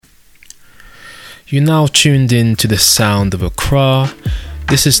You're now tuned in to the sound of Accra.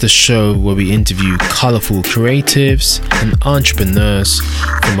 This is the show where we interview colourful creatives and entrepreneurs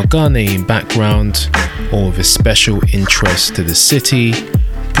from a Ghanaian background or with a special interest to the city,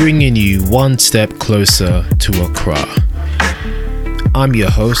 bringing you one step closer to Accra. I'm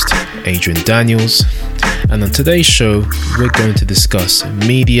your host, Adrian Daniels, and on today's show, we're going to discuss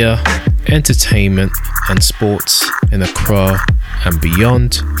media, entertainment, and sports in Accra and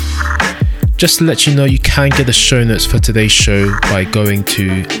beyond. Just to let you know, you can get the show notes for today's show by going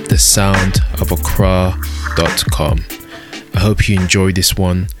to thesoundofaccra.com. I hope you enjoy this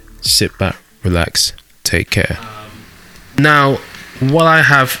one. Sit back, relax, take care. Now, what I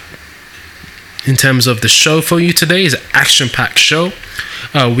have in terms of the show for you today is an action-packed show.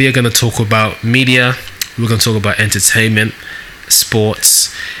 We are going to talk about media, we're going to talk about entertainment,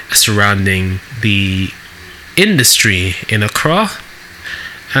 sports surrounding the industry in Accra,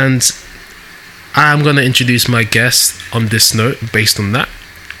 and I'm going to introduce my guest on this note based on that.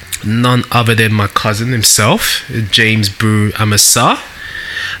 None other than my cousin himself, James Brew Amissah.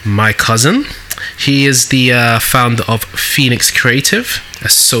 My cousin. He is the founder of Phoenix Creative, a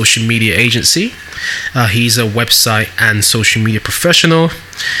social media agency. He's a website and social media professional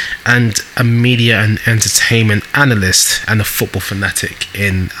and a media and entertainment analyst and a football fanatic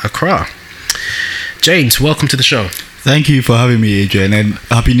in Accra. James, welcome to the show. Thank you for having me, Adrian, and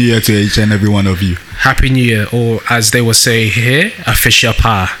Happy New Year to each and every one of you. Happy New Year, or as they will say here, Afisha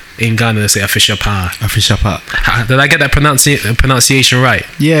Pa. In Ghana, they say Afisha Pa. Afisha Pa. Did I get that pronunciation right?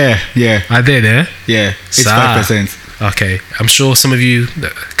 Yeah. I did, eh? Yeah, it's 5%. Okay, I'm sure some of you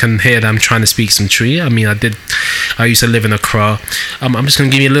can hear that I'm trying to speak some Tree. I used to live in Accra. I'm just going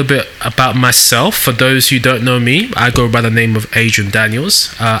to give you a little bit about myself. For those who don't know me, I go by the name of Adrian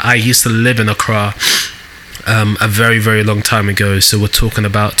Daniels. I used to live in Accra a very, very long time ago. So we're talking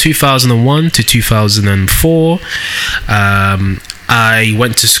about 2001 to 2004. I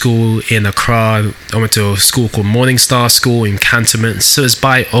went to school in Accra. I went to a school called Morning Star School in Cantonment. So it's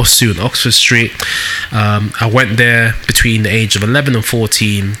by Osu on Oxford Street. I went there between the age of 11 and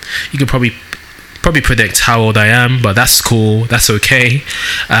 14. You could probably predict how old I am, but that's cool. That's okay.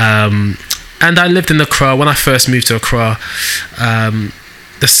 And I lived in Accra. When I first moved to Accra,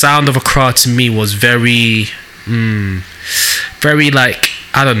 the sound of Accra to me was very like,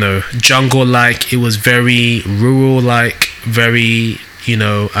 I don't know, jungle-like. It was very rural-like, very, it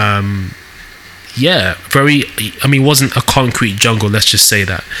wasn't a concrete jungle, let's just say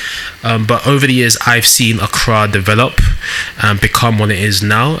that. But over the years, I've seen Accra develop and become what it is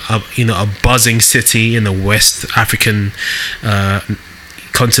now, a buzzing city in the West African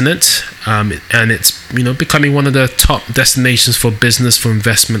continent, and it's becoming one of the top destinations for business, for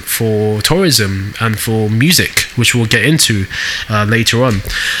investment, for tourism, and for music, which we'll get into later on.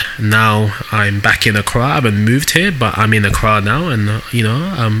 Now I'm back in Accra. I haven't moved here, but I'm in Accra now, and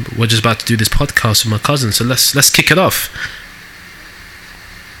we're just about to do this podcast with my cousin. So let's kick it off.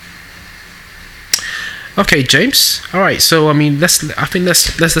 Okay, James. All right. So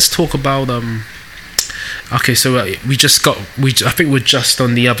let's talk about Okay, so I think we're just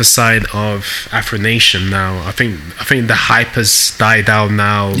on the other side of Afro Nation now. I think the hype has died down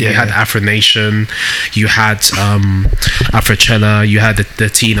now. Yeah. You had Afro Nation, you had Afrochella, you had the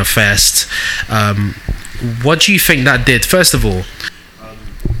Tina Fest. What do you think that did? First of all,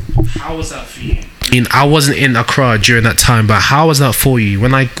 how was that for you? I wasn't in Accra during that time, but how was that for you?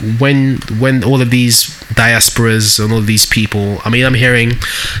 When all of these diasporas and all of these people, I'm hearing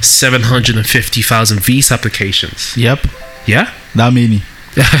 750,000 visa applications. Yep. Yeah? That many.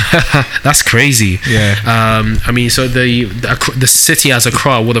 That's crazy. Yeah. So the city as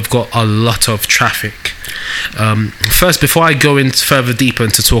Accra would have got a lot of traffic. First, before I go in further deeper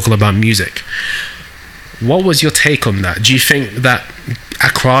into talking about music, what was your take on that? Do you think that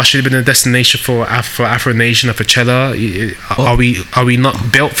Accra should have been a destination for Afro Nation, Afrochella? Are we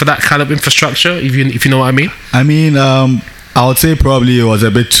not built for that kind of infrastructure? If you know what I mean. I would say probably it was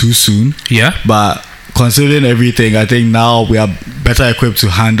a bit too soon. Yeah. But considering everything, I think now we are better equipped to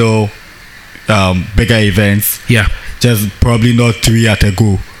handle bigger events. Yeah. Just probably not 3 at a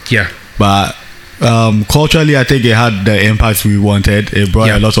go. Yeah. But culturally, I think it had the impact we wanted. It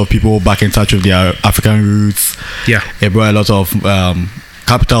brought a lot of people back in touch with their African roots. Yeah. It brought a lot of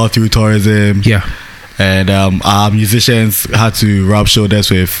capital through tourism. Yeah. And our musicians had to rub shoulders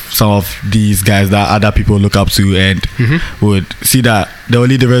with some of these guys that other people look up to, and would see that the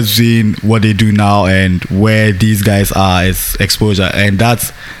only difference between what they do now and where these guys are is exposure, and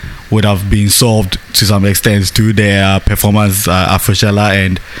that would have been solved to some extent through their performance, Afrochella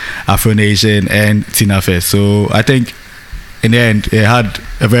and Afro Nation and Tina Fest. So I think in the end, it had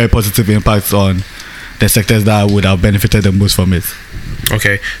a very positive impact on the sectors that would have benefited the most from it.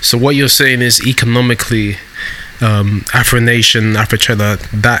 Okay, so what you're saying is economically, Afro Nation, Afrochella,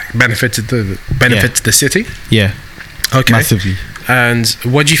 that benefited the city. Yeah, Okay, massively. and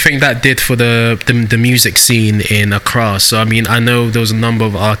what do you think that did for the music scene in Accra? So I mean, I know there was a number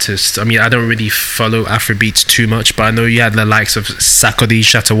of artists. I mean, I don't really follow Afrobeats too much, but I know you had the likes of Sakodi,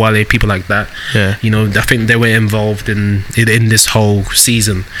 Shatawale, people like that. Yeah. You know, I think they were involved in this whole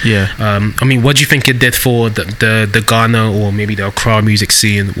season. Yeah. I mean, what do you think it did for the Ghana or maybe the Accra music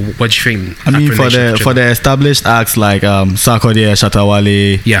scene? What do you think? I mean, Afro Nation for the established acts like Sarkodie,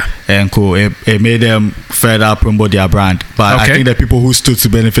 Shatawale, Yeah. and co, it made them further promote their brand. But I Okay. think the people who stood to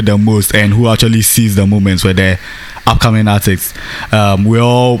benefit the most and who actually seized the moments were the upcoming artists. We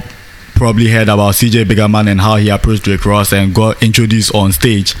all probably heard about CJ Biggerman and how he approached Rick Ross and got introduced on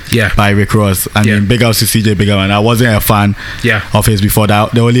stage Yeah. by Rick Ross. I Yeah. mean, big ups to CJ Biggerman. I wasn't a fan Yeah. of his before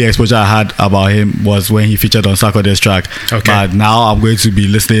that. The only exposure I had about him was when he featured on Sarkodie's track. Okay. But now I'm going to be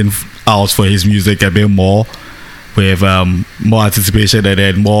listening out for his music a bit more, with more anticipation and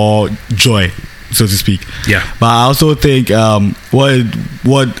then more joy, so to speak. Yeah. But I also think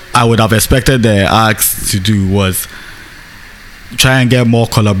what I would have expected the acts to do was try and get more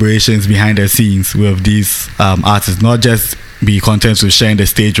collaborations behind the scenes with these artists, not just be content with sharing the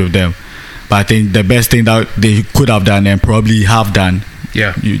stage with them. But I think the best thing that they could have done and probably have done,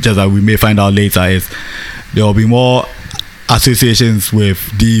 Yeah. just that we may find out later, is there will be more associations with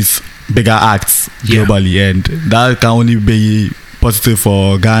these bigger acts Yeah. globally, and that can only be positive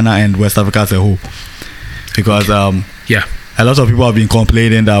for Ghana and West Africa as a whole, because Yeah. a lot of people have been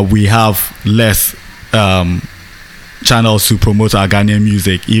complaining that we have less channels to promote our Ghanaian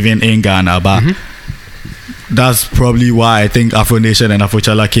music, even in Ghana. But that's probably why I think Afro Nation and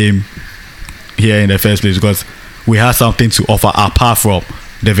Afrochella came here in the first place, because we had something to offer apart from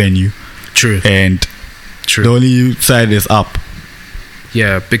the venue, True. and True. the only side is up.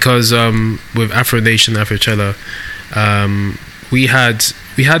 Yeah, because with Afro Nation, Afrochella, we had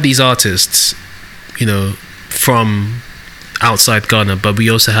these artists, you know, from outside Ghana, but we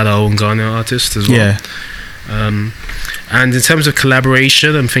also had our own Ghana artists as well. Yeah. And in terms of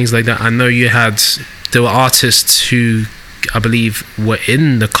collaboration and things like that, I know there were artists who I believe were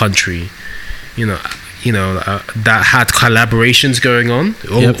in the country, that had collaborations going on,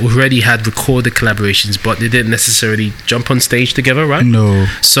 or Yep. already had recorded collaborations, but they didn't necessarily jump on stage together, right? No.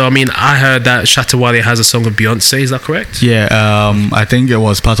 So I mean, I heard that Shatawale has a song with Beyonce. Is that correct? Yeah. I think it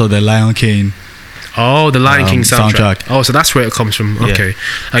was part of the Lion King. Oh, the Lion King soundtrack. soundtrack. Oh, so that's where it comes from. Yeah. Okay.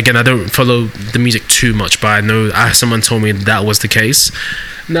 Again, I don't follow the music too much, but I know someone told me that was the case.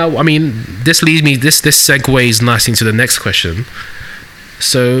 Now, I mean, this segues nicely into the next question.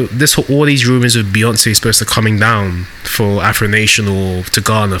 So all these rumors of Beyonce supposed to coming down for Afro Nation or to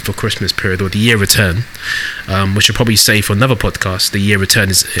Ghana for Christmas period or the year return, which I'll probably say for another podcast. The year return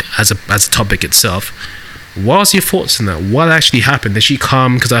is as a topic itself. What's your thoughts on that? What actually happened? Did she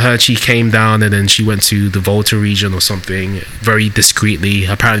come? Because I heard she came down and then she went to the Volta region or something very discreetly.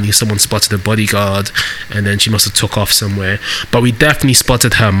 Apparently someone spotted a bodyguard and then she must have took off somewhere. But we definitely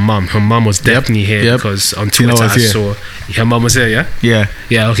spotted her mum. Her mum was definitely here because on Twitter I saw her mum was here, yeah? Yeah.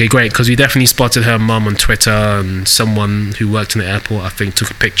 Yeah, okay, great. Because we definitely spotted her mum on Twitter, and someone who worked in the airport, I think, took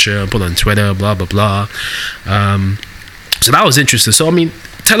a picture and put it on Twitter, blah, blah, blah. So that was interesting. So, I mean,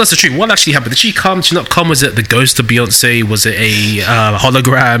 tell us the truth. What actually happened? Did she come? Did she not come? Was it the ghost of Beyonce? Was it a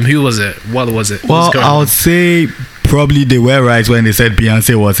hologram? Who was it? What was it? Well, I would say probably they were right when they said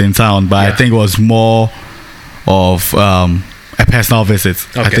Beyonce was in town, but I think it was more of a personal visit.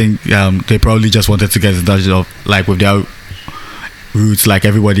 Okay. I think they probably just wanted to get in touch with their roots, like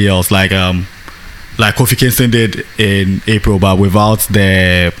everybody else, like Kofi Kingston did in April, but without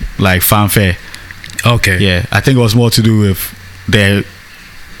the fanfare. Okay. Yeah, I think it was more to do with the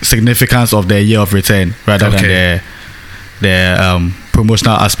significance of the year of return rather than the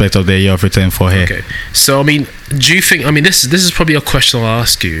promotional aspect of the year of return for her. Okay. So, I mean, do you think, this is probably a question I'll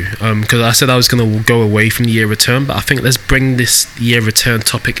ask you, because I said I was going to go away from the year return, but I think let's bring this year return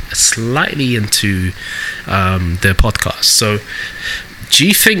topic slightly into the podcast. So, do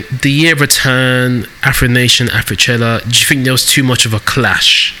you think the year return, Afro Nation, Afrochella, do you think there was too much of a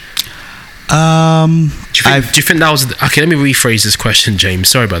clash? Do you think that was okay? Let me rephrase this question, James.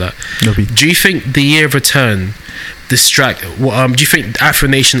 Sorry about that. Okay. Do you think the year of return do you think Afro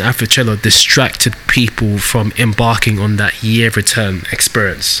Nation, Afrochella distracted people from embarking on that year of return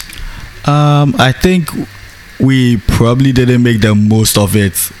experience? I think we probably didn't make the most of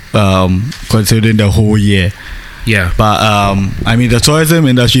it, considering the whole year. Yeah. But the tourism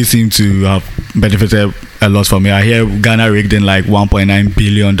industry seemed to have benefited a lot from it. I hear Ghana rigged in $1.9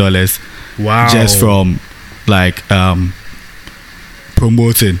 billion Wow. just from like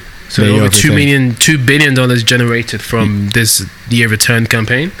promoting. So over $2 billion generated from this year return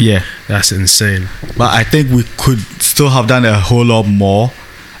campaign. Yeah, that's insane. But I think we could still have done a whole lot more.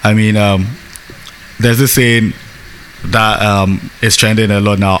 I mean, there's this saying that is trending a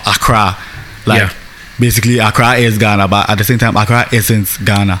lot now. Accra, basically Accra is Ghana, but at the same time Accra isn't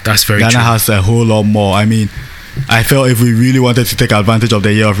Ghana. That's very Ghana true. has a whole lot more. I mean, I felt if we really wanted to take advantage of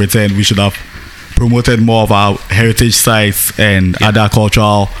the year of return, we should have promoted more of our heritage sites and other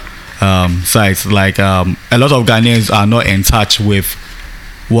cultural sites. Like a lot of Ghanaians are not in touch with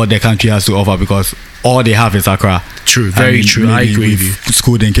what the country has to offer because all they have is Accra. True, very true. I agree with you.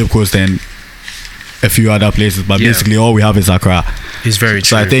 Schooled in Cape Coast and a few other places, but basically all we have is Accra. It's very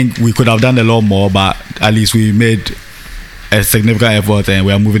true. So I think we could have done a lot more, but at least we made a significant effort and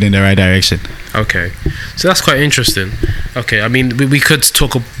we are moving in the right direction. Okay, so that's quite interesting. Okay, I mean we could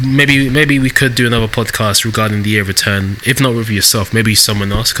talk, maybe we could do another podcast regarding the year return, if not with yourself, maybe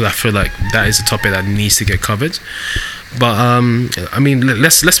someone else, because I feel like that is a topic that needs to get covered. But I mean,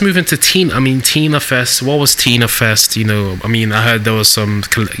 let's move into Tina Fest. What was Tina Fest? You know, I mean, I heard there was some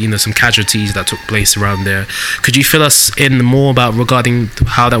casualties that took place around there. Could you fill us in more regarding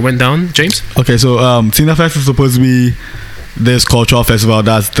how that went down, James? Okay, so Tina Fest is supposed to be this cultural festival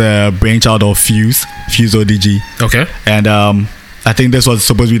that's the brainchild of Fuse ODG. Okay. And I think this was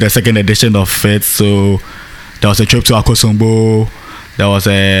supposed to be the second edition of it. So there was a trip to Akosombo. There was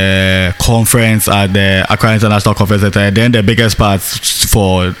a conference at the Accra International Conference Center. And then the biggest part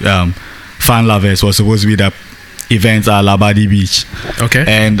for fan lovers was supposed to be the events at Labadi Beach. Okay.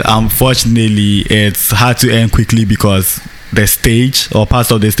 And unfortunately, it's had to end quickly because the stage or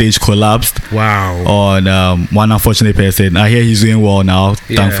parts of the stage collapsed. Wow. On one unfortunate person. I hear he's doing well now,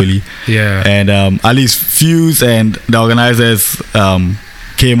 thankfully. Yeah. And at least Fuse and the organizers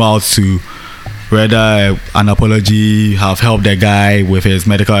came out to render an apology, have helped the guy with his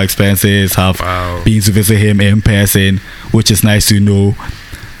medical expenses, have been to visit him in person, which is nice to know.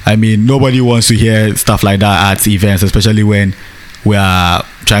 I mean, nobody wants to hear stuff like that at events, especially when we are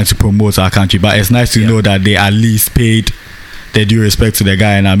trying to promote our country. But it's nice to know that they at least paid their due respect to the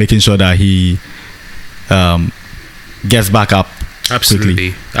guy and are making sure that he gets back up.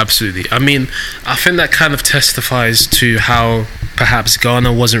 Absolutely. I mean, I think that kind of testifies to how perhaps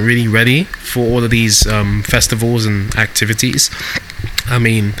Ghana wasn't really ready for all of these festivals and activities. I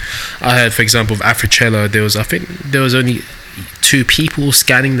mean, I heard, for example, of Africella, there was only 2 people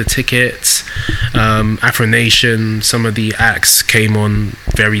scanning the tickets. Afro Nation, some of the acts came on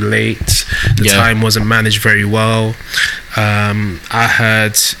very late. The time wasn't managed very well. I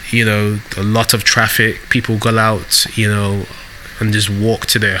heard, a lot of traffic. People got out, and just walk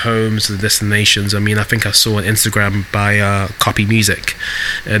to their homes, the destinations. I mean, I think I saw on Instagram by Copy Music,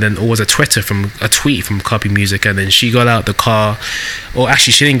 and then it was a tweet from Copy Music, and then she got out the car, or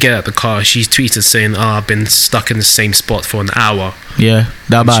actually she didn't get out the car. She tweeted saying, "I've been stuck in the same spot for an hour." Yeah,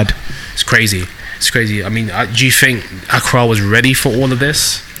 that bad. It's crazy. I mean, do you think Accra was ready for all of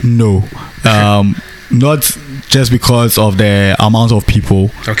this? No, not just because of the amount of people.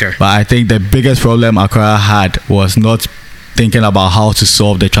 Okay, but I think the biggest problem Accra had was not thinking about how to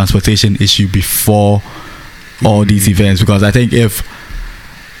solve the transportation issue before all these events, because I think if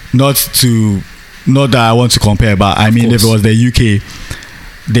not that I want to compare, but I mean, if it was the UK,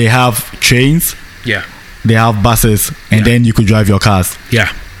 they have trains, they have buses, and then you could drive your cars,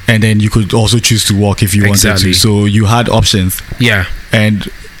 and then you could also choose to walk if you wanted to, so you had options,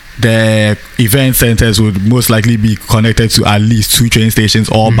 and the event centers would most likely be connected to at least 2 train stations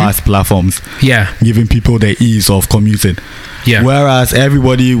or bus platforms, giving people the ease of commuting. Whereas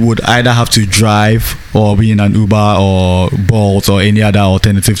everybody would either have to drive or be in an Uber or Bolt or any other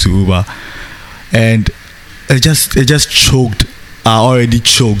alternative to Uber, and it just choked our already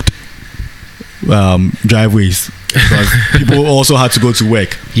choked driveways, because people also had to go to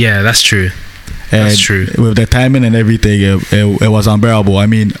work. That's true. And that's true. With the timing and everything, it was unbearable. I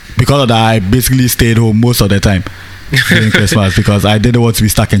mean, because of that, I basically stayed home most of the time during Christmas, because I didn't want to be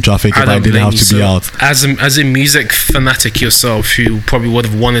stuck in traffic if I didn't have to be out. As a music fanatic yourself, who probably would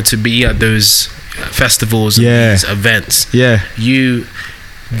have wanted to be at those festivals and these events, you,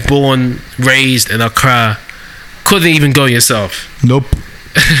 born, raised in Accra, couldn't even go yourself. Nope.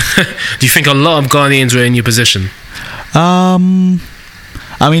 Do you think a lot of Ghanaians were in your position?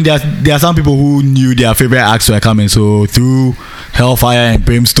 I mean, there are some people who knew their favorite acts were coming, so through Hellfire and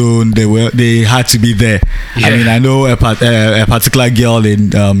Brimstone, they had to be there. I mean, I know a particular girl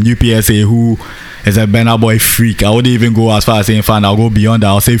in UPSA who is a Burna Boy freak. I wouldn't even go as far as saying fan. I'll go beyond that.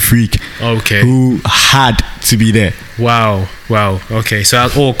 I'll say freak. Okay. Who had to be there. Wow. Okay, so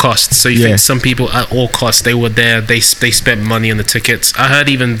at all costs. So you think some people at all costs, they were there, they spent money on the tickets. I heard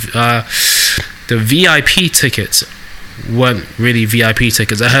even the VIP tickets weren't really VIP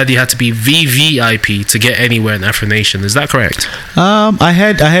tickets. I heard you had to be VVIP to get anywhere in Afro Nation. Is that correct? I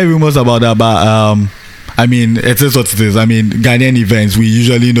heard rumors about that, but I mean, it is what it is. I mean, Ghanaian events, we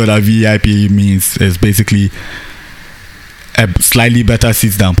usually know that VIP means is basically a slightly better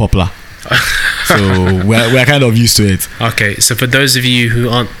seats than popular. So we're kind of used to it. Okay, so for those of you who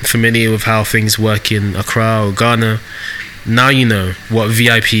aren't familiar with how things work in Accra or Ghana, now you know what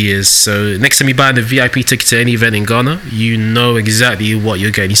VIP is. So next time you buy the VIP ticket to any event in Ghana, you know exactly what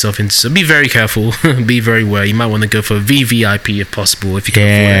you're getting yourself into. So be very careful, be very aware. You might want to go for VVIP if possible, if you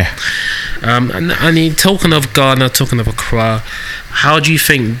can afford it. I mean, talking of Ghana, talking of Accra, how do you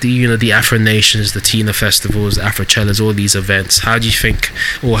think the Afro Nations, the Tina festivals, the Afrochellas, all these events? How do you think?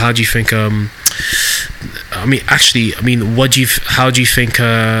 How do you think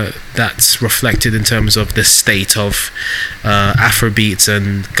that's reflected in terms of the state of Afrobeats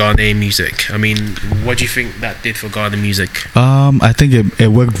and Ghanaian music? I mean, what do you think that did for Ghanaian music? I think it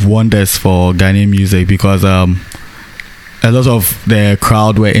worked wonders for Ghanaian music because a lot of the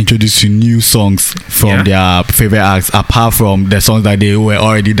crowd were introduced to new songs from their favorite acts, apart from the songs that they were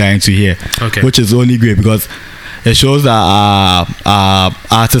already dying to hear. Okay. Which is only great because it shows that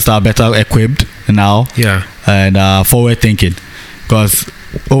artists are better equipped now. Yeah. And forward thinking. Because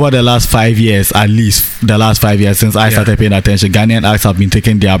over the last 5 years, at least the last 5 years since I started paying attention, Ghanaian acts have been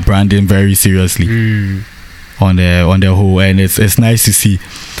taking their branding very seriously on the whole, and it's nice to see.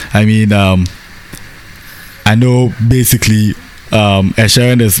 I mean, I know basically Ed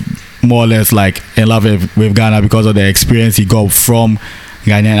Sheeran is more or less like in love with Ghana because of the experience he got from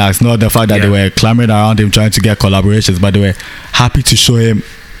Ghanaian acts, not the fact that they were clamoring around him trying to get collaborations, but they were happy to show him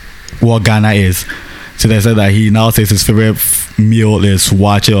what Ghana is. So they said that he now says his favorite meal is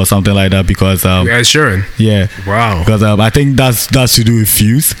wache or something like that because Ed Sheeran. Yeah. Wow. Because I think that's to do with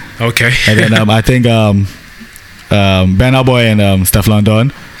Fuse. Okay. And then I think Burna Boy and Steph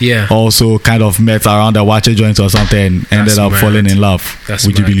London also kind of met around the wache joint or something and ended up falling in love.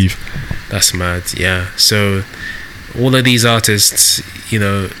 Would you believe? That's mad. Yeah. So all of these artists,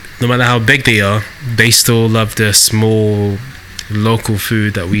 no matter how big they are, they still love the small local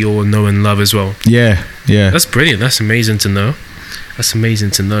food that we all know and love as well. Yeah. That's brilliant. That's amazing to know.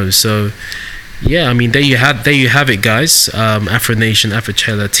 So yeah, I mean, there you have it, guys. Afro Nation,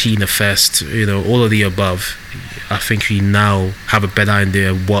 Afrochella, Tina Fest, all of the above. I think we now have a better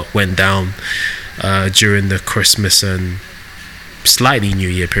idea of what went down during the Christmas and slightly New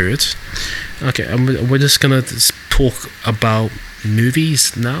Year period. Okay, and we're just gonna talk about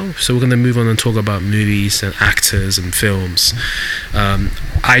movies now. So we're gonna move on and talk about movies and actors and films.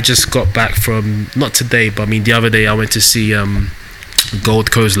 I just got back from, not today, but I mean the other day I went to see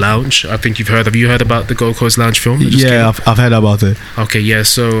Gold Coast Lounge. I think have you heard about the Gold Coast Lounge film? Yeah, I've heard about it. Okay, yeah.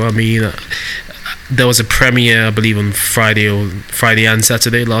 So I mean, there was a premiere, I believe, on Friday and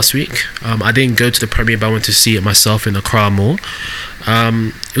Saturday last week. I didn't go to the premiere, but I went to see it myself in Accra Mall.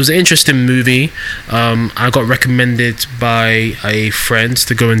 It was an interesting movie. I got recommended by a friend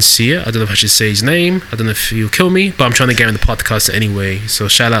to go and see it. I don't know if I should say his name. I don't know if he'll kill me, but I'm trying to get him on the podcast anyway. So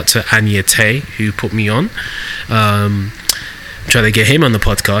shout out to Anya Tay, who put me on. I'm trying to get him on the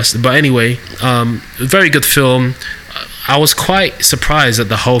podcast. But anyway, very good film. I was quite surprised that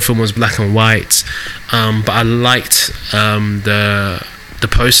the whole film was black and white, but I liked the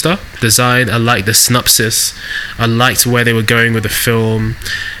poster design. I liked the synopsis. I liked where they were going with the film.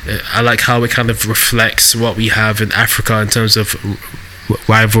 I like how it kind of reflects what we have in Africa in terms of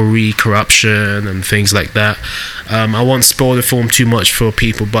rivalry, corruption, and things like that. I won't spoil the film too much for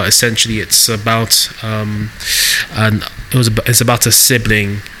people, but essentially it's about it's about a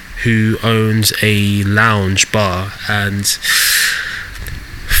sibling who owns a lounge bar, and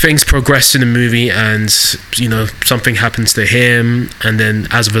things progress in the movie, and something happens to him, and then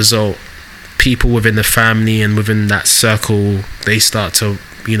as a result, people within the family and within that circle, they start to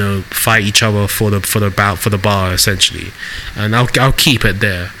fight each other for the bar essentially. And I'll keep it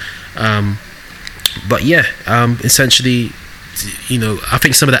there. But yeah, essentially I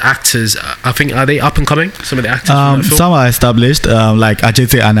think some of the actors, are they up and coming? Some of the actors from that film? Some are established, like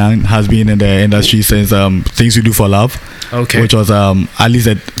Ajay Anand has been in the industry since Things We Do for Love, which was at least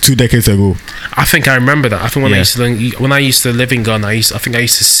 2 decades ago. I think I remember that. I think when I used to live in Ghana, I used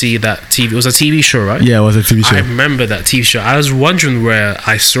to see that TV. It was a TV show, right? Yeah, it was a TV show. I remember that TV show. I was wondering where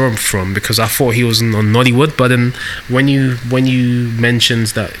I saw him from because I thought he was on Nollywood, but then when you mentioned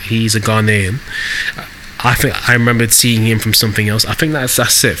that he's a Ghanaian, I think I remembered seeing him from something else. I think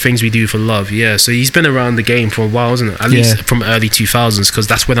that's it. Things We Do for Love. Yeah. So he's been around the game for a while, isn't it? At least from early 2000s, because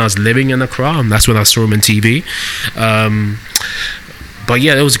that's when I was living in Accra, and that's when I saw him on TV. But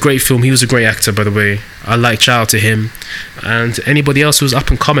yeah, it was a great film. He was a great actor, by the way. I like shout out to him. And anybody else who's up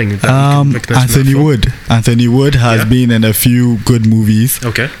and coming? Anthony Wood. Anthony Wood has been in a few good movies.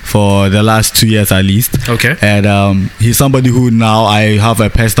 For the last 2 years at least. And he's somebody who now I have a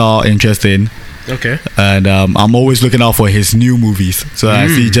personal interest in. And I'm always looking out for his new movies. So I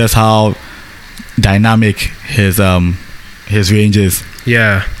see just how dynamic his range is.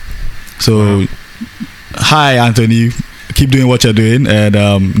 Yeah. So hi Anthony. Keep doing what you're doing and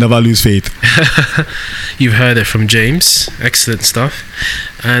never lose faith. You've heard it from James. Excellent stuff.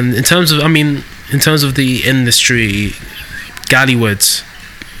 And in terms of the industry, Gallywood,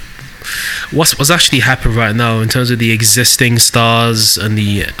 what's actually happening right now in terms of the existing stars and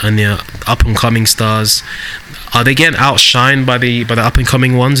the up and coming stars? Are they getting outshined by the up and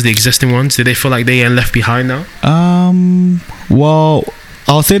coming ones, the existing ones? Do they feel like they are left behind now? Well,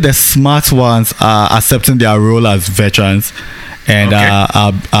 I'll say the smart ones are accepting their role as veterans and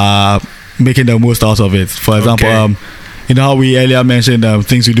are making the most out of it. For example, you know how we earlier mentioned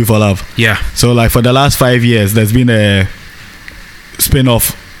Things We Do for Love? Yeah. So like for the last 5 years, there's been a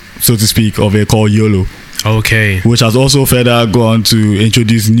spin-off, so to speak, of it called YOLO. Which has also further gone to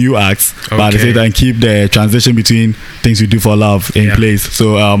introduce new acts, but at the same time keep the transition between Things We Do for Love in place.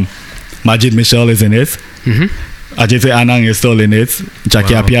 So Majid Michelle is in it. Ajay Anang is still in it.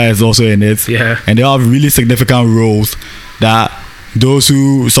 Jackie Appiah is also in it. And they have really significant roles that those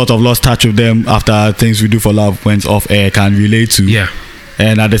who sort of lost touch with them after Things We Do for Love went off air can relate to.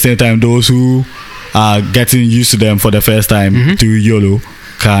 And at the same time, those who are getting used to them for the first time through YOLO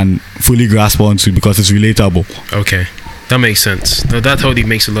can fully grasp onto because it's relatable. That makes sense. No, that totally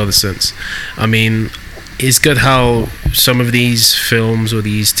makes a lot of sense. I mean, it's good how some of these films or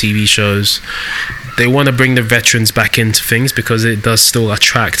these TV shows, they want to bring the veterans back into things because it does still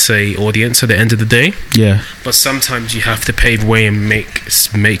attract a audience at the end of the day. But sometimes you have to pave way and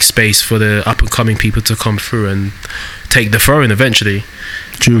make space for the up and coming people to come through and take the throne eventually.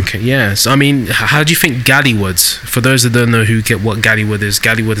 True. Yes. I mean, how do you think Gallywood? For those that don't know what Gallywood is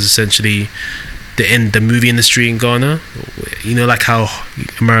essentially the movie industry in Ghana. You know, like how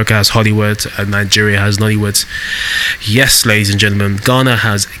America has Hollywood and Nigeria has Nollywood. Yes, ladies and gentlemen, Ghana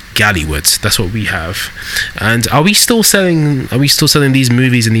has Gallywood. That's what we have. And are we still selling these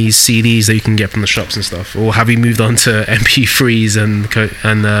movies and these CDs that you can get from the shops and stuff, or have we moved on to MP3s and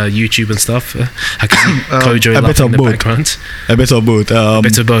YouTube and stuff? I can see Kojo laughing in the background. A bit of both. A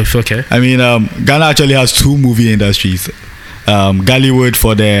bit of both. Okay. I mean, Ghana actually has 2 movie industries. Gallywood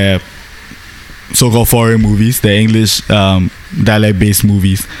for the so-called foreign movies, the English dialect-based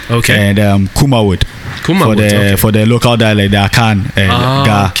movies, and Kumawood for the local dialect, the Akan and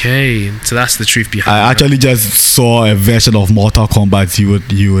Ga. So that's the truth behind it. I actually just saw a version of Mortal Kombat.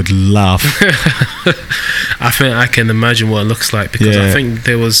 You would laugh. I think I can imagine what it looks like because I think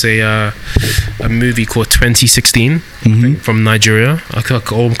there was a movie called 2016 I think, from Nigeria. I can't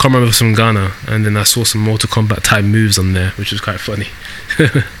remember, from Ghana, and then I saw some Mortal Kombat type moves on there, which was quite funny.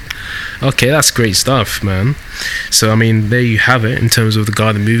 Okay, that's great stuff, man. So I mean, there you have it in terms of the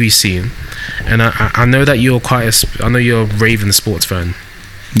Ghana movie scene, and I know that you're I know you're a Raven sports fan.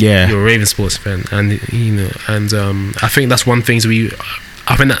 You're a Raven sports fan, and I think that's one thing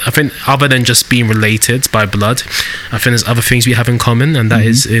I think other than just being related by blood, I think there's other things we have in common, and that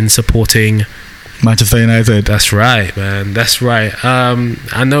is in supporting Manchester United. That's right, man. That's right.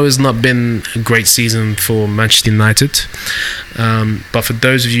 I know it's not been a great season for Manchester United, but for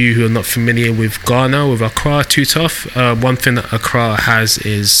those of you who are not familiar with Ghana, with Accra, Too Tough, one thing that Accra has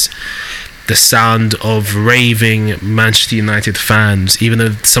is the sound of raving Manchester United fans, even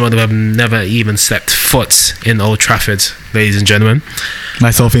though some of them have never even stepped foot in Old Trafford, ladies and gentlemen.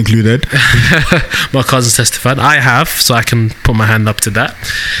 Myself included. My cousins testified. I have, so I can put my hand up to that.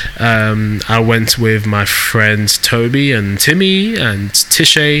 I went with my friends Toby and Timmy and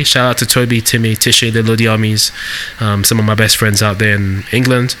Tishay. Shout out to Toby, Timmy, Tishay, the Lodi Armies. Some of my best friends out there in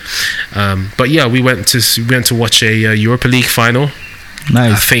England. But yeah, we went to watch a Europa League final.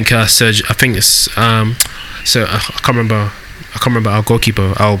 Nice. I think it's so I can't remember I can't remember our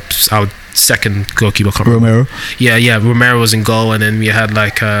goalkeeper, our second goalkeeper. I can't remember. Romero. Yeah. Romero was in goal, and then we had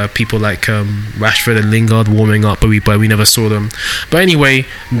like people like Rashford and Lingard warming up, but we never saw them. But anyway,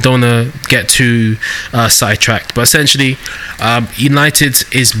 don't wanna get too sidetracked. But essentially, United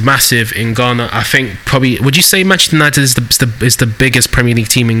is massive in Ghana. I think probably, would you say Manchester United is the biggest Premier League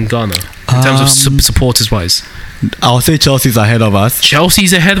team in Ghana in terms of supporters wise? I'll say Chelsea's ahead of us.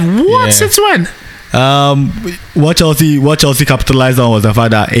 Chelsea's ahead. What? Yeah. Since when? What Chelsea capitalized on was the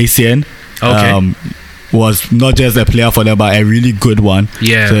fact that ACN was not just a player for them, but a really good one.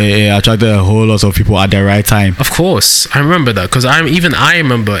 Yeah. So it attracted a whole lot of people at the right time. Of course, I remember that, because I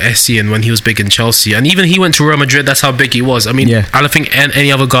remember Essien when he was big in Chelsea, and even he went to Real Madrid. That's how big he was. I mean, Yeah. I don't think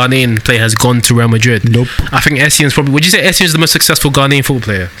any other Ghanaian player has gone to Real Madrid. Nope. I think Essien's probably. Would you say Essien is the most successful Ghanaian football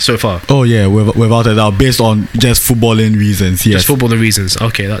player so far? Oh yeah, without a doubt, based on just footballing reasons. Yes. Just footballing reasons.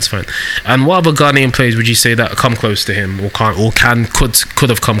 Okay, that's fine. And what other Ghanaian players would you say that come close to him, or could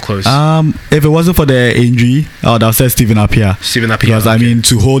have come close? If it wasn't for the injury, I would have said Stephen Appiah. Because I mean,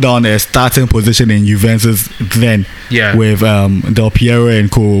 to hold down a starting position in Juventus then, with Del Piero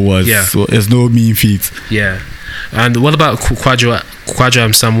and co is no mean feat. Yeah. And what about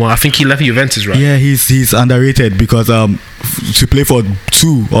Kwadwo Samoa? I think he left Juventus, right? Yeah, he's underrated because to play for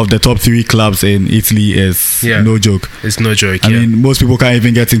 2 of the top 3 clubs in Italy is no joke. It's no joke. I mean, most people can't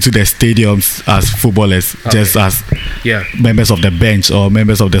even get into the stadiums as footballers, just as members of the bench or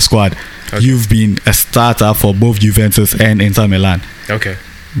members of the squad. Okay. You've been a starter for both Juventus and Inter Milan. Okay.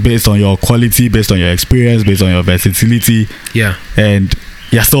 Based on your quality, based on your experience, based on your versatility. Yeah. And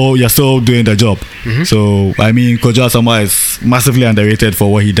you're still doing the job. Mm-hmm. So I mean, Kwadwo Samoa is massively underrated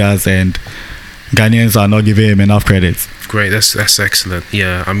for what he does, and Ghanaians are not giving him enough credit. Great, that's excellent.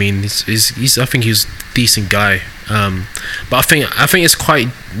 Yeah, I mean, he's I think he's a decent guy. But I think it's quite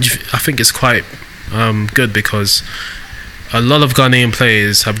good, because a lot of Ghanaian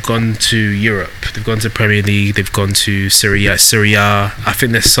players have gone to Europe. They've gone to Premier League. They've gone to Serie A. I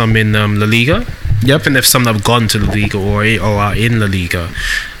think there's some in La Liga. Yep. I think there's some that have gone to La Liga or are in La Liga.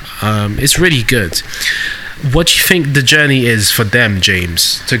 It's really good. What do you think the journey is for them,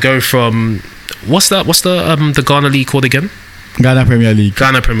 James, to go from what's the Ghana League called again? Ghana Premier League.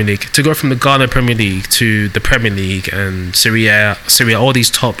 To go from the Ghana Premier League to the Premier League and Serie A, all these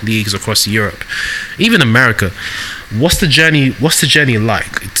top leagues across Europe, even America. What's the journey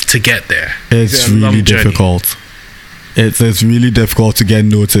like to get there? It's really difficult. It's really difficult to get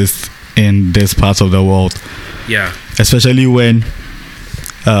noticed in this part of the world. Yeah. Especially when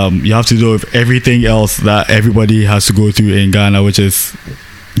you have to do with everything else that everybody has to go through in Ghana, which is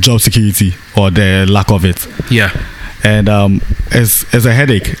job security or the lack of it. Yeah. And it's a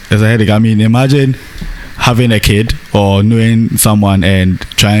headache. I mean, imagine having a kid or knowing someone and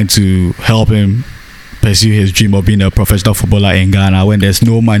trying to help him pursue his dream of being a professional footballer in Ghana when there's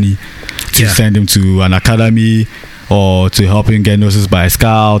no money to send him to an academy, or to help him get noticed by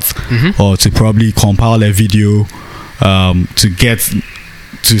scouts, or to probably compile a video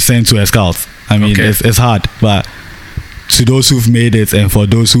to send to a scout. I mean, it's hard, but to those who've made it, and for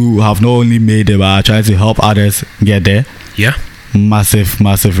those who have not only made it but are trying to help others get there,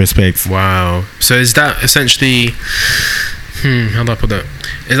 massive respect. Wow. So is that essentially how do I put that?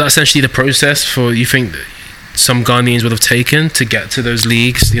 Is that essentially the process for, you think, some Ghanaians would have taken to get to those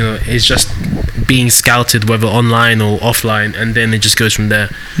leagues? You know, it's just being scouted, whether online or offline, and then it just goes from there.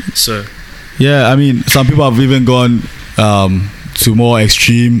 So yeah, I mean, some people have even gone to more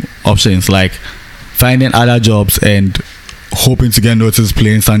extreme options, like finding other jobs and hoping to get noticed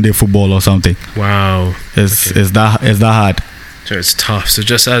playing Sunday football or something. Wow. It's that hard. So it's tough. So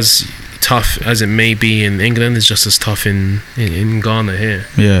just as tough as it may be in England, it's just as tough in Ghana here.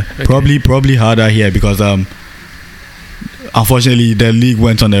 Yeah. Okay. Probably harder here because unfortunately the league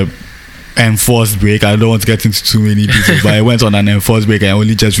went on a enforced break. I don't want to get into too many details, but it went on an enforced break and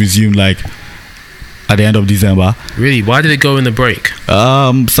only just resumed like at the end of December. Really? Why did it go in the break?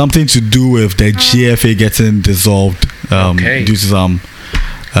 Something to do with the GFA getting dissolved due to some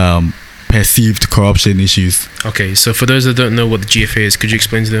perceived corruption issues. Okay, so for those that don't know what the GFA is, could you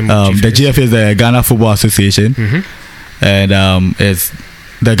explain to them what the GFA is? The Ghana Football Association, and it's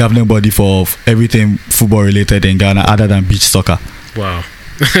the governing body for everything football related in Ghana other than beach soccer. Wow.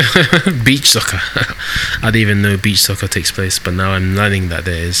 Beach soccer. I didn't even know beach soccer takes place, but now I'm learning that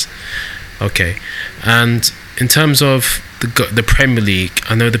there is. Okay. And in terms of the Premier League,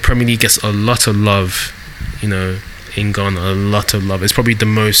 I know the Premier League gets a lot of love, you know, in Ghana, a lot of love. It's probably the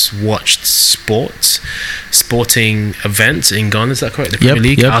most watched sporting event in Ghana. Is that correct? The Premier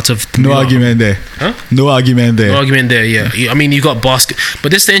League out of no argument there. Huh? No argument there. No argument there. Yeah. I mean, you got basket,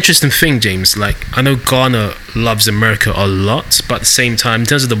 but this is the interesting thing, James. Like, I know Ghana loves America a lot, but at the same time, in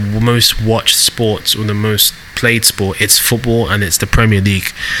terms of the most watched sports or the most played sport, it's football and it's the Premier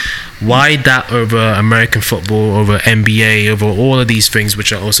League. Why that over American football, over NBA, over all of these things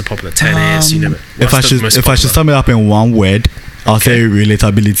which are also popular, tennis? If I should sum it up in one word, I'll say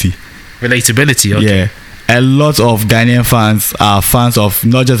relatability. Relatability. Okay. Yeah. A lot of Ghanaian fans are fans of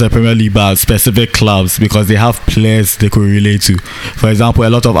not just the Premier League but specific clubs because they have players they could relate to. For example, a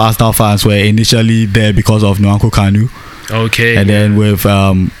lot of Arsenal fans were initially there because of Nwankwo Kanu. Okay. And then with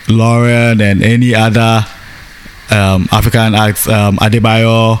Lauren and any other African acts,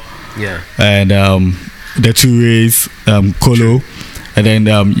 Adebayo. Yeah. And the Toure's, Kolo. True. And then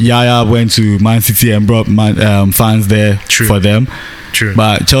Yaya went to Man City and brought fans there for them. True.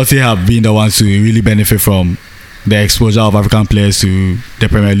 But Chelsea have been the ones to really benefit from the exposure of African players to the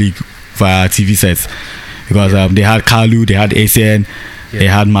Premier League via TV sets. Because they had Kalu, they had ACN, they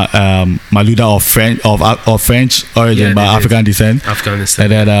had Malouda of French origin but African descent.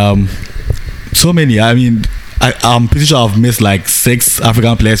 And then so many. I mean, I'm pretty sure I've missed like 6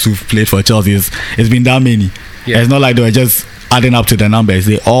 African players who've played for Chelsea. It's been that many. Yeah. It's not like they were just adding up to the numbers.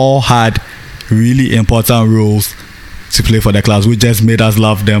 They all had really important roles to play for the clubs, which just made us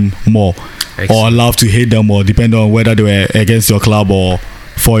love them more. Excellent. Or love to hate them more, depending on whether they were against your club or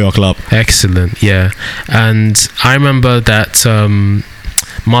for your club. Excellent, yeah. And I remember that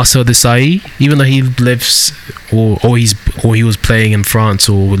Marcel Desailly, even though he lives or he was playing in France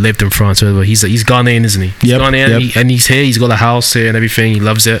or lived in France or whatever, he's Ghanaian, isn't he? He's Ghanaian, and he's here. He's got a house here and everything. He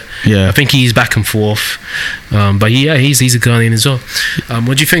loves it. Yeah, I think he's back and forth. But he's a Ghanaian as well.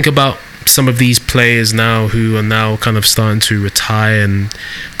 What do you think about some of these players now who are now kind of starting to retire and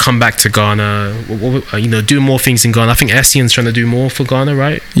come back to Ghana, do more things in Ghana? I think Essien's trying to do more for Ghana,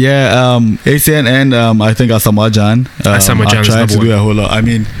 right? Yeah, Essien and I think Asamoah Gyan are trying to do a whole lot. I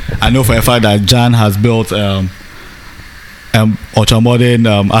mean, I know for a fact that Gyan has built ultra-modern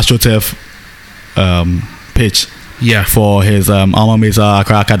AstroTurf pitch for his alma mater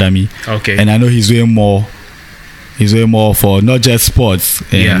Accra Academy. Okay. And I know he's doing more for not just sports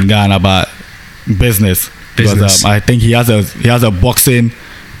in Ghana but business. Because I think he has a boxing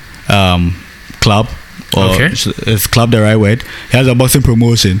club, or is club the right word? He has a boxing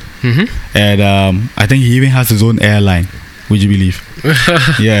promotion. And I think he even has his own airline. Would you believe?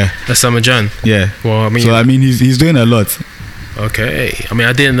 Yeah, that's Asamoah Gyan. Yeah. Well, I mean, he's doing a lot. Okay. I mean,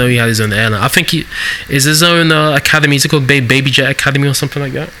 I didn't know he had his own airline. I think he is his own academy. Is it called Baby Jet Academy or something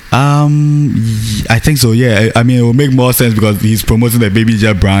like that? I think so. Yeah. I mean, it will make more sense because he's promoting the Baby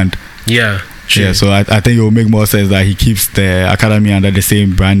Jet brand. Yeah. True. Yeah, so I think it will make more sense that he keeps the academy under the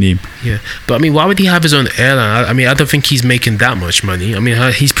same brand name. Yeah, but I mean, why would he have his own airline? I mean, I don't think he's making that much money. I mean,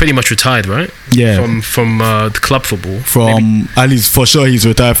 he's pretty much retired, right? Yeah. From the club football. At least for sure, he's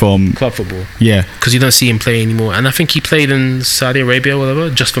retired from club football. Yeah, because you don't see him play anymore. And I think he played in Saudi Arabia or whatever,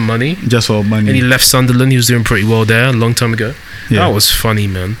 just for money. Just for money. And he left Sunderland. He was doing pretty well there a long time ago. Yeah. That was funny,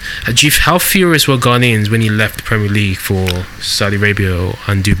 man. How furious were Ghanaians when he left the Premier League for Saudi Arabia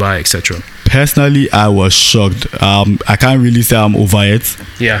and Dubai, etc.? Personally, I was shocked. I can't really say I'm over it.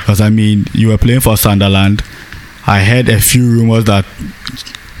 Yeah. Because I mean, you were playing for Sunderland. I heard a few rumors that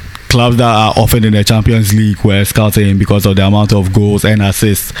clubs that are often in the Champions League were scouting him because of the amount of goals and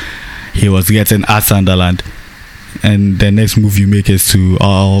assists he was getting at Sunderland. And the next move you make is to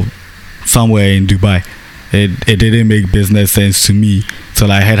somewhere in Dubai. It didn't make business sense to me till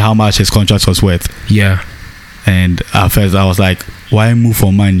I heard how much his contract was worth. Yeah. And at first I was like, why move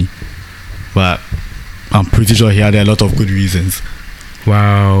for money? But I'm pretty sure he had a lot of good reasons.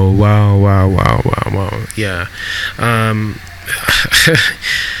 Wow. Yeah.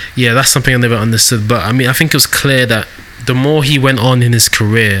 Yeah, that's something I never understood. But I mean, I think it was clear that the more he went on in his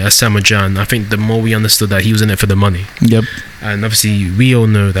career as Asamoah Gyan, I think the more we understood that he was in it for the money. Yep. And obviously, we all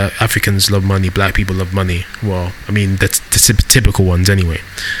know that Africans love money, black people love money. Well, I mean, that's the typical ones anyway.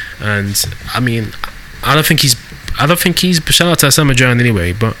 And I mean, I don't think he's shout out to Asamoah Gyan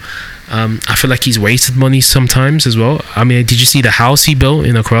anyway, but I feel like he's wasted money sometimes as well. I mean, did you see the house he built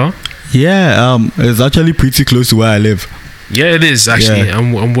in Accra? Yeah, it's actually pretty close to where I live. Yeah, it is actually. Yeah.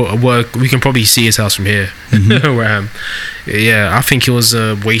 And we can probably see his house from here, where I am. Yeah, I think it was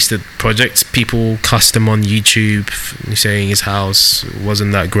a wasted project. People cussed him on YouTube, saying his house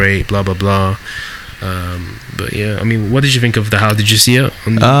wasn't that great, blah blah blah. But yeah, I mean, what did you think of the house? Did you see it?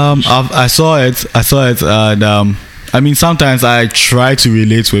 I saw it, and I mean, sometimes I try to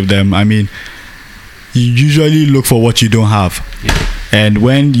relate with them. I mean, you usually look for what you don't have. Yeah. And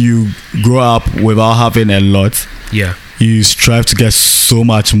when you grow up without having a lot, Yeah. you strive to get so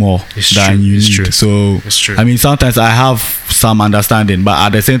much more It's than true, you it's need. true. So It's true. I mean, sometimes I have some understanding, but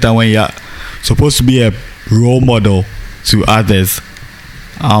at the same time, when you're supposed to be a role model to others,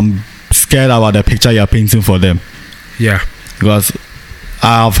 I'm scared about the picture you're painting for them. Yeah. Because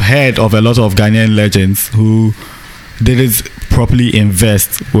I've heard of a lot of Ghanaian legends who didn't properly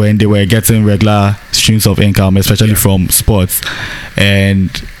invest when they were getting regular streams of income, especially from sports, and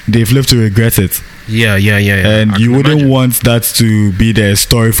they've lived to regret it. Yeah. And you wouldn't want that to be the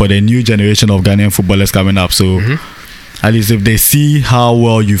story for the new generation of Ghanaian footballers coming up. So at least if they see how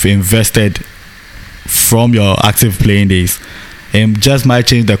well you've invested from your active playing days, it just might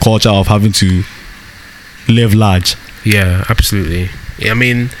change the culture of having to live large. Yeah, absolutely. I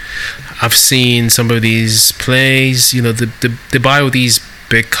mean, I've seen some of these plays, you know, they buy all these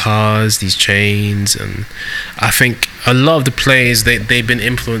big cars, these chains, and I think a lot of the players, they've been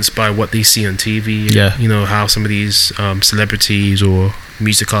influenced by what they see on TV. Yeah. You know, how some of these celebrities or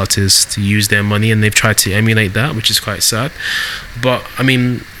music artists use their money, and they've tried to emulate that, which is quite sad. But, I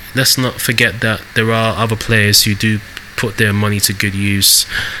mean, let's not forget that there are other players who do put their money to good use.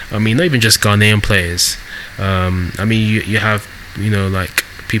 I mean, not even just Ghanaian players. I mean, you have, you know, like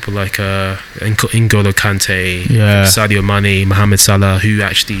people like N'Golo Kante, Sadio Mane, Mohamed Salah, who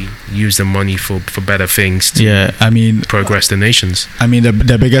actually use the money for better things to I mean, progress the nations. I mean,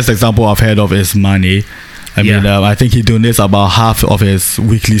 the biggest example I've heard of is Mane. I mean, I think he donates about half of his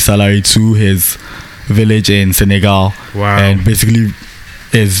weekly salary to his village in Senegal. Wow. And basically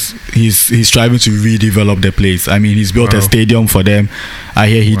he's striving to redevelop the place. I mean, he's built a stadium for them. I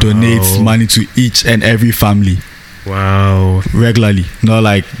hear he donates money to each and every family. Wow. Regularly, not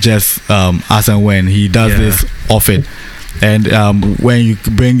like just as and when. He does this often. And when you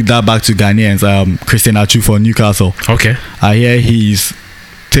bring that back to Ghanaians, Christian Achu for Newcastle, Okay. I hear he's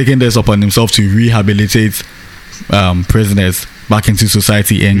taking this upon himself to rehabilitate prisoners back into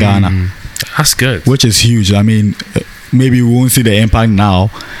society in Ghana. That's good. Which is huge. I mean, maybe we won't see the impact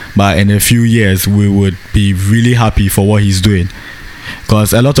now, but in a few years we would be really happy for what he's doing,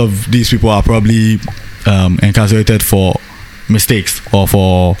 because a lot of these people are probably incarcerated for mistakes or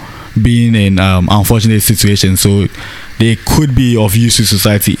for being in unfortunate situations, so they could be of use to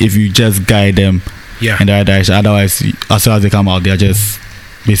society if you just guide them in the right direction. Otherwise, as soon as they come out, they're just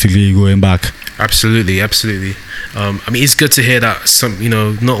basically going back. Absolutely. I mean, it's good to hear that some, you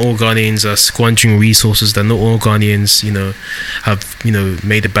know, not all Ghanaians are squandering resources, that not all Ghanaians, you know, have, you know,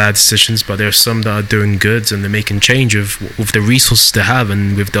 made the bad decisions, but there are some that are doing good and they're making change with the resources they have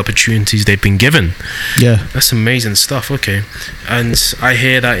and with the opportunities they've been given. Yeah, that's amazing stuff. Okay. And I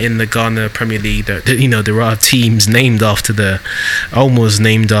hear that in the Ghana Premier League, that, you know, there are teams almost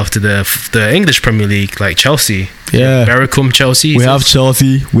named after the English Premier League, like Chelsea. Yeah, Bericum Chelsea. We have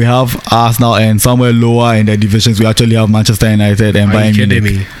Chelsea, we have Arsenal, and somewhere lower in the divisions we actually have Manchester United and Bayern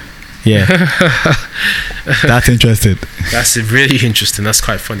Munich. Yeah. That's interesting. That's really interesting. That's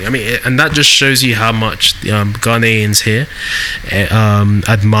quite funny. I mean, and that just shows you how much Ghanaians here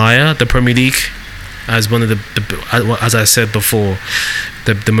admire the Premier League as one of the, as I said before,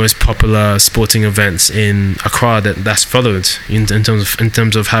 the most popular sporting events in Accra that's followed in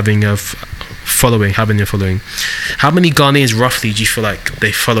terms of having a following. How many Ghanaians roughly do you feel like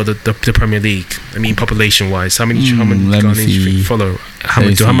they follow the Premier League? I mean, population wise, how many Ghanaians do you think follow?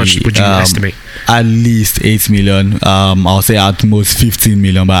 How much would you estimate? At least 8 million. I'll say at most 15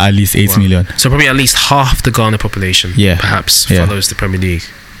 million, but at least 8 million. So probably at least half the Ghana population perhaps follows the Premier League.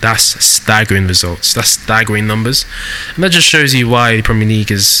 That's staggering results. That's staggering numbers, and that just shows you why the Premier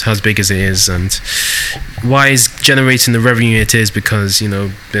League is as big as it is, and why it's generating the revenue it is. Because, you know,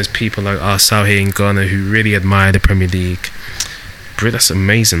 there's people like us out here in Ghana who really admire the Premier League. Bro, that's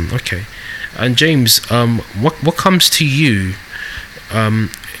amazing. Okay, and James, what comes to you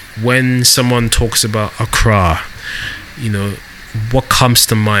when someone talks about Accra? You know, what comes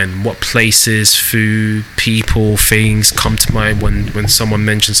to mind? What places, food, people, things come to mind when someone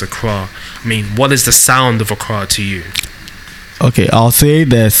mentions Accra? I mean, what is the sound of Accra to you? Okay, I'll say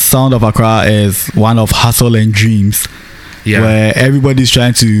the sound of Accra is one of hustle and dreams, where everybody's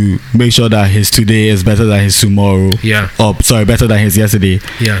trying to make sure that his today is better than his tomorrow. Better than his yesterday.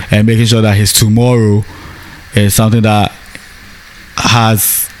 And making sure that his tomorrow is something that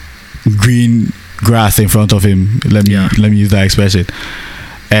has green grass in front of him. Let me use that expression.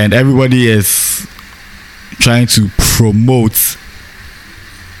 And everybody is trying to promote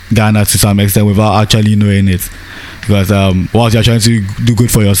Ghana to some extent without actually knowing it. Because whilst you're trying to do good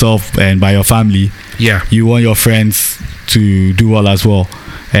for yourself and by your family, you want your friends to do well as well.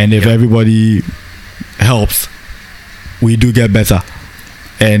 And if everybody helps, we do get better.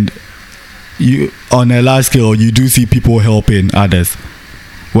 And you, on a large scale, you do see people helping others,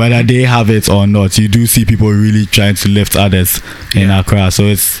 whether they have it or not. You do see people really trying to lift others in Accra. So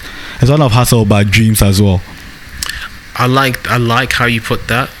it's one of hustle but dreams as well. I like how you put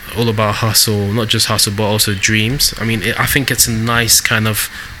that, all about hustle, not just hustle but also dreams. I mean, I think it's a nice kind of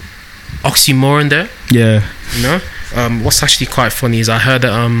oxymoron there. Yeah. You know, what's actually quite funny is I heard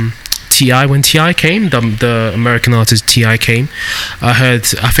that T.I., when T.I. came, the American artist T.I. came, I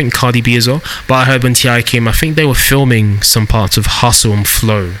think Cardi B as well, but I heard when T.I. came, I think they were filming some parts of Hustle and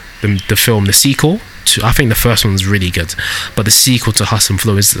Flow, the film, the sequel to, I think the first one was really good, but the sequel to Hustle and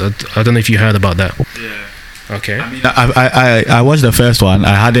Flow is, I don't know if you heard about that. Yeah. Okay. I mean, I watched the first one.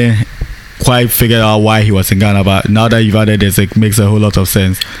 I hadn't quite figured out why he was in Ghana, but now that you've added this, it makes a whole lot of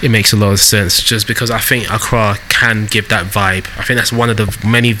sense. It makes a lot of sense, just because I think Accra can give that vibe. I think that's one of the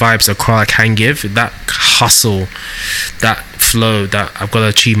many vibes Accra can give, that hustle, that flow, that I've got to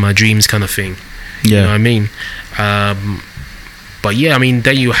achieve my dreams kind of thing. Yeah. You know what I mean? But yeah, I mean,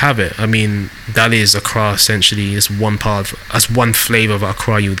 there you have it. I mean, that is Accra essentially. It's one flavor of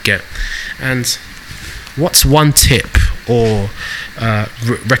Accra you would get. And what's one tip or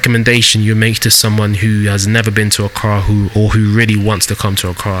recommendation you make to someone who has never been to Accra or who really wants to come to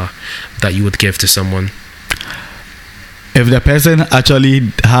Accra that you would give to someone? If the person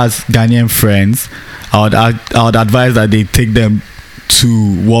actually has Ghanaian friends, I would advise that they take them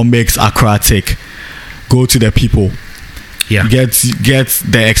to what makes Accra tick. Go to the people. Yeah. Get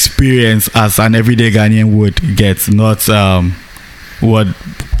the experience as an everyday Ghanaian would get, not what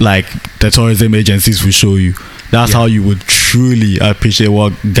like the tourism agencies will show you. That's how you would truly appreciate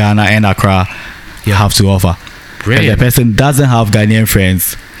what Ghana and Accra have to offer. Brilliant. If the person doesn't have Ghanaian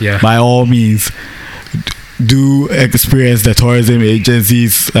friends, by all means, do experience the tourism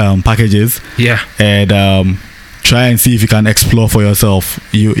agencies packages. Yeah. And try and see if you can explore for yourself.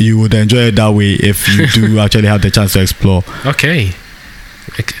 You would enjoy it that way if you do actually have the chance to explore. Okay.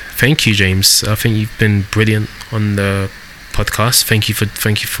 Thank you, James. I think you've been brilliant on the podcast. Thank you for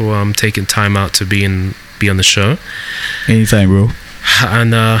taking time out to be on the show. Anytime, bro.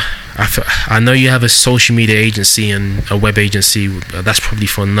 And I know you have a social media agency and a web agency. That's probably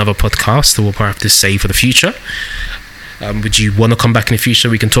for another podcast that we'll probably have to save for the future. Would you want to come back in the future?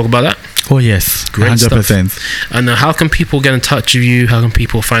 We can talk about that. Oh yes, great 100%. Stuff. And how can people get in touch with you? How can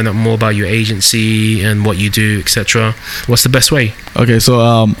people find out more about your agency and what you do, etc.? What's the best way? Okay, so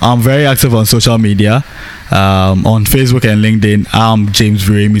I'm very active on social media. On Facebook and LinkedIn, I'm James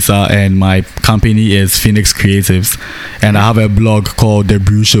Brew Amissah, and my company is Phoenix Creatives, and I have a blog called The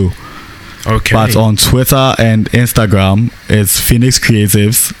Brew Show. Okay. But on Twitter and Instagram, it's Phoenix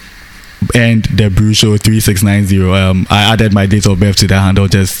Creatives and The Brew Show 3690. I added my date of birth to the handle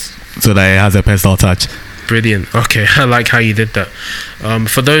just so that it has a personal touch. Brilliant. Okay, I like how you did that.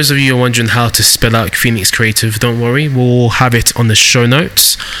 For those of you who are wondering how to spell out Phoenix Creative, don't worry, we'll have it on the show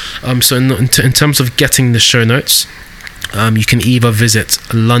notes. So in terms of getting the show notes, you can either visit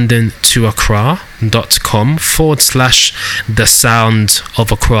londontoaccra.com/the sound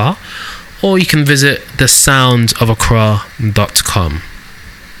of Accra, or you can visit thesoundofaccra.com.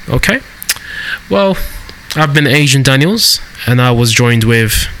 Okay, well, I've been Asian Daniels, and I was joined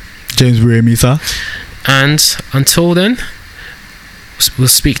with James Brew Amissah. And until then, we'll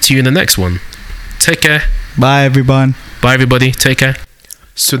speak to you in the next one. Take care. Bye, everyone. Bye, everybody. Take care.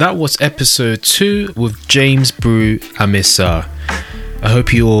 So that was episode 2 with James Brew Amissah. I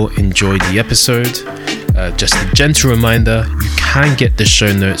hope you all enjoyed the episode. Just a gentle reminder, you can get the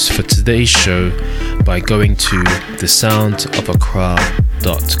show notes for today's show by going to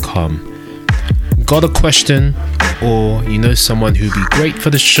thesoundofaccra.com. Got a question, or you know someone who'd be great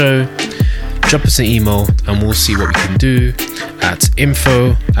for the show? Drop us an email and we'll see what we can do at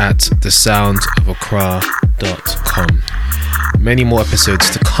info@thesoundofaccra.com. Many more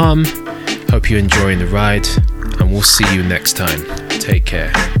episodes to come. Hope you're enjoying the ride, and we'll see you next time. Take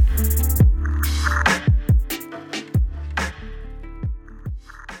care.